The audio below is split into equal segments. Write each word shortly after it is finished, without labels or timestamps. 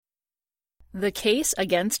The Case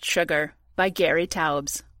Against Sugar by Gary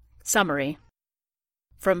Taubes. Summary.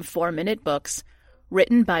 From 4 Minute Books,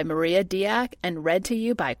 written by Maria Diak and read to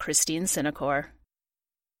you by Christine Sinacor.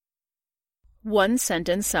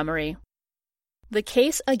 One-sentence summary. The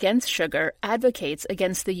Case Against Sugar advocates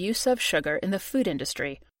against the use of sugar in the food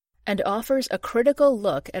industry and offers a critical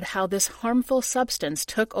look at how this harmful substance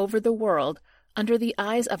took over the world under the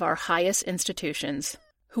eyes of our highest institutions,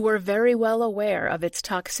 who are very well aware of its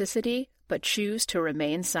toxicity but choose to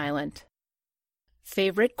remain silent.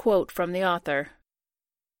 Favorite quote from the author.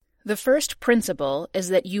 The first principle is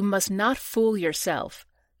that you must not fool yourself.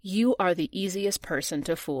 You are the easiest person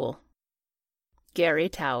to fool. Gary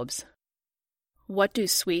Taubes. What do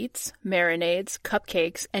sweets, marinades,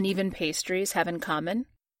 cupcakes, and even pastries have in common?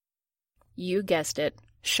 You guessed it,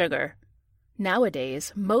 sugar.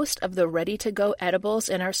 Nowadays, most of the ready-to-go edibles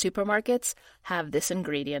in our supermarkets have this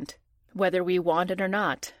ingredient, whether we want it or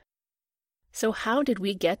not. So how did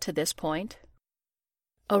we get to this point?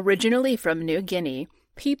 Originally from New Guinea,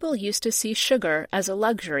 people used to see sugar as a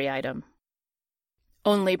luxury item.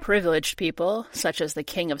 Only privileged people, such as the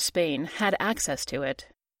King of Spain, had access to it.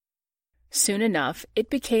 Soon enough, it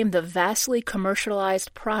became the vastly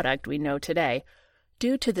commercialized product we know today,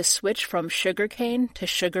 due to the switch from sugarcane to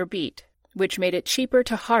sugar beet, which made it cheaper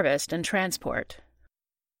to harvest and transport.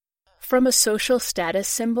 From a social status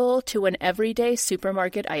symbol to an everyday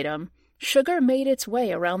supermarket item, sugar made its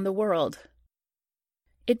way around the world.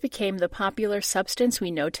 It became the popular substance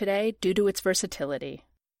we know today due to its versatility.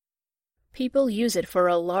 People use it for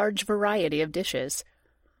a large variety of dishes.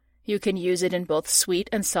 You can use it in both sweet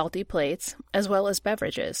and salty plates, as well as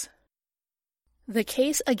beverages. The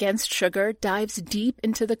Case Against Sugar dives deep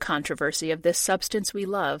into the controversy of this substance we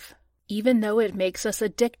love, even though it makes us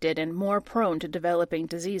addicted and more prone to developing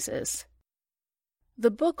diseases. The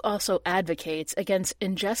book also advocates against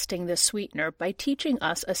ingesting the sweetener by teaching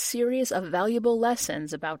us a series of valuable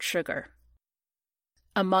lessons about sugar.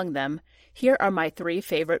 Among them, here are my 3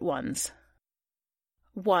 favorite ones.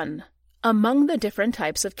 1. Among the different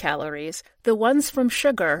types of calories, the ones from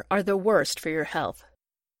sugar are the worst for your health.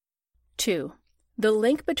 2. The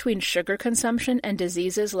link between sugar consumption and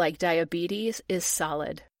diseases like diabetes is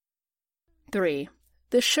solid. 3.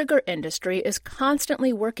 The sugar industry is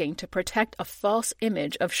constantly working to protect a false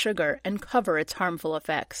image of sugar and cover its harmful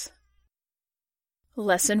effects.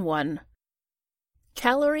 Lesson 1.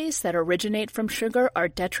 Calories that originate from sugar are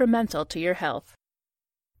detrimental to your health.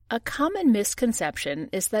 A common misconception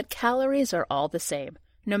is that calories are all the same,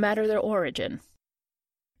 no matter their origin,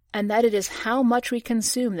 and that it is how much we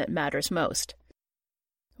consume that matters most.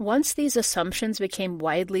 Once these assumptions became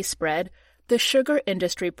widely spread, the sugar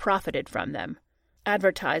industry profited from them,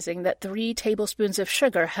 advertising that 3 tablespoons of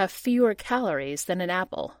sugar have fewer calories than an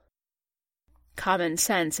apple. Common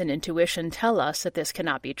sense and intuition tell us that this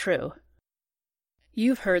cannot be true.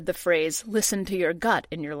 You've heard the phrase, listen to your gut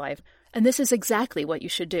in your life, and this is exactly what you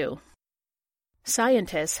should do.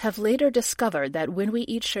 Scientists have later discovered that when we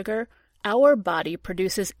eat sugar, our body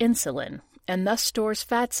produces insulin and thus stores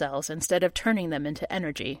fat cells instead of turning them into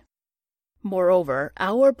energy. Moreover,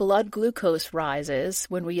 our blood glucose rises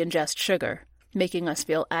when we ingest sugar, making us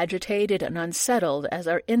feel agitated and unsettled as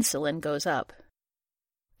our insulin goes up.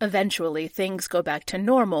 Eventually, things go back to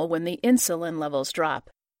normal when the insulin levels drop.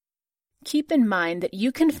 Keep in mind that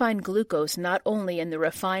you can find glucose not only in the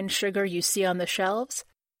refined sugar you see on the shelves,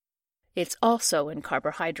 it's also in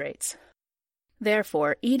carbohydrates.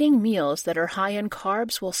 Therefore, eating meals that are high in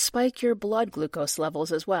carbs will spike your blood glucose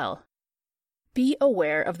levels as well. Be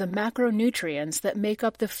aware of the macronutrients that make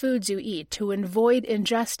up the foods you eat to avoid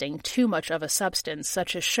ingesting too much of a substance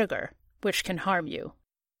such as sugar, which can harm you.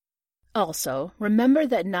 Also, remember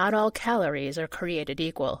that not all calories are created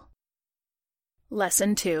equal.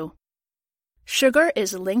 Lesson 2. Sugar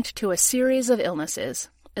is linked to a series of illnesses,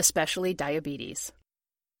 especially diabetes.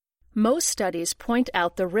 Most studies point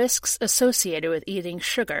out the risks associated with eating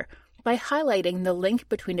sugar by highlighting the link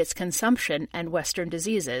between its consumption and Western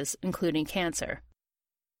diseases, including cancer.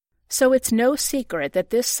 So it's no secret that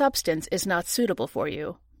this substance is not suitable for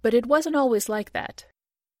you, but it wasn't always like that.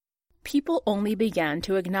 People only began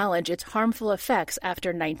to acknowledge its harmful effects after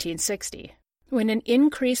 1960, when an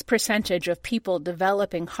increased percentage of people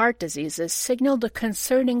developing heart diseases signaled a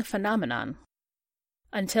concerning phenomenon.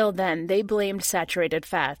 Until then, they blamed saturated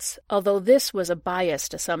fats, although this was a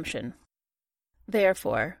biased assumption.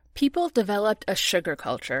 Therefore, people developed a sugar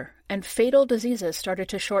culture, and fatal diseases started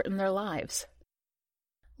to shorten their lives.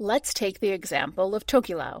 Let's take the example of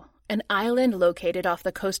Tokelau, an island located off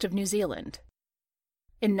the coast of New Zealand.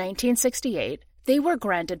 In 1968, they were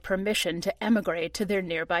granted permission to emigrate to their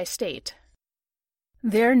nearby state.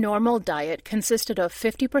 Their normal diet consisted of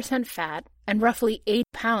 50% fat and roughly 8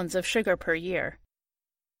 pounds of sugar per year.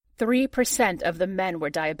 3% of the men were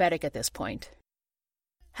diabetic at this point.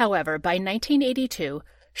 However, by 1982,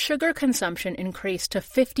 sugar consumption increased to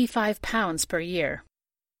 55 pounds per year.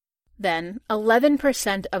 Then,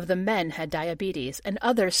 11% of the men had diabetes, and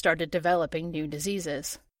others started developing new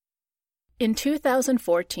diseases. In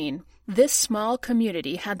 2014, this small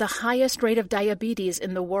community had the highest rate of diabetes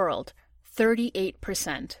in the world,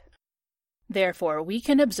 38%. Therefore, we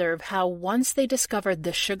can observe how once they discovered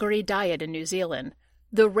the sugary diet in New Zealand,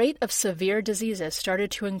 the rate of severe diseases started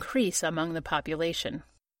to increase among the population.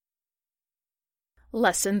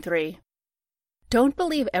 Lesson 3. Don't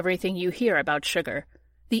believe everything you hear about sugar.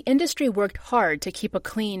 The industry worked hard to keep a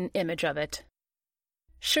clean image of it.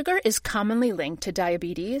 Sugar is commonly linked to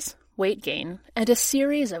diabetes, weight gain, and a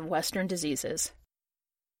series of Western diseases.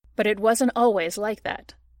 But it wasn't always like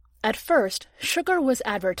that. At first, sugar was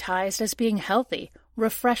advertised as being healthy,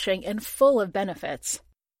 refreshing, and full of benefits.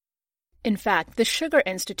 In fact, the Sugar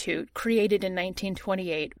Institute, created in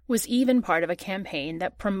 1928, was even part of a campaign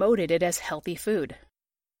that promoted it as healthy food.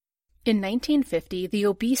 In 1950, the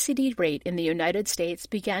obesity rate in the United States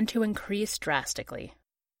began to increase drastically.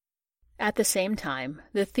 At the same time,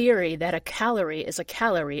 the theory that a calorie is a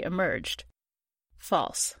calorie emerged.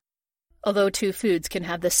 False. Although two foods can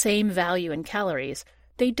have the same value in calories,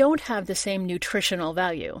 they don't have the same nutritional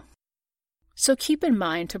value. So keep in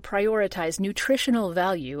mind to prioritize nutritional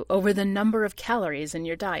value over the number of calories in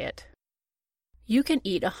your diet. You can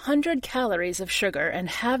eat 100 calories of sugar and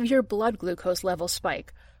have your blood glucose level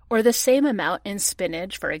spike, or the same amount in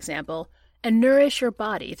spinach, for example, and nourish your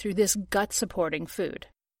body through this gut-supporting food.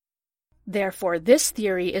 Therefore, this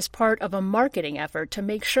theory is part of a marketing effort to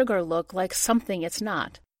make sugar look like something it's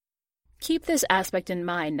not. Keep this aspect in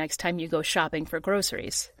mind next time you go shopping for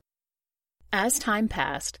groceries. As time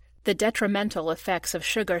passed, the detrimental effects of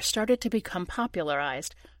sugar started to become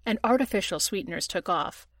popularized, and artificial sweeteners took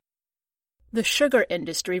off. The sugar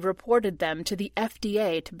industry reported them to the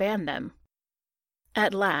FDA to ban them.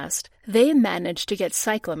 At last, they managed to get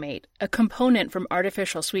cyclamate, a component from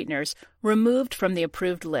artificial sweeteners, removed from the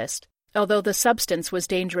approved list, although the substance was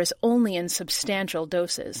dangerous only in substantial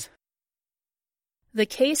doses. The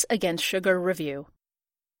Case Against Sugar Review.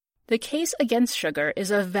 The Case Against Sugar is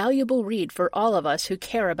a valuable read for all of us who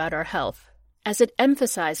care about our health, as it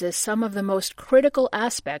emphasizes some of the most critical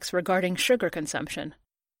aspects regarding sugar consumption.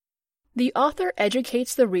 The author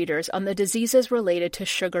educates the readers on the diseases related to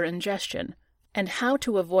sugar ingestion, and how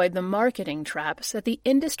to avoid the marketing traps that the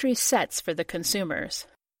industry sets for the consumers.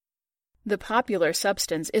 The popular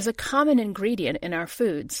substance is a common ingredient in our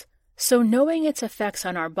foods, so knowing its effects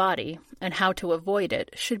on our body and how to avoid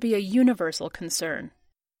it should be a universal concern.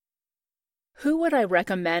 Who would I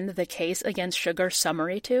recommend the Case Against Sugar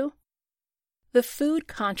summary to? The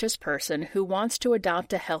food-conscious person who wants to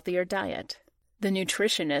adopt a healthier diet, the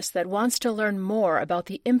nutritionist that wants to learn more about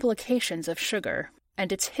the implications of sugar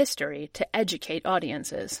and its history to educate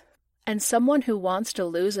audiences, and someone who wants to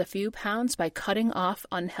lose a few pounds by cutting off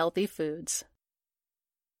unhealthy foods.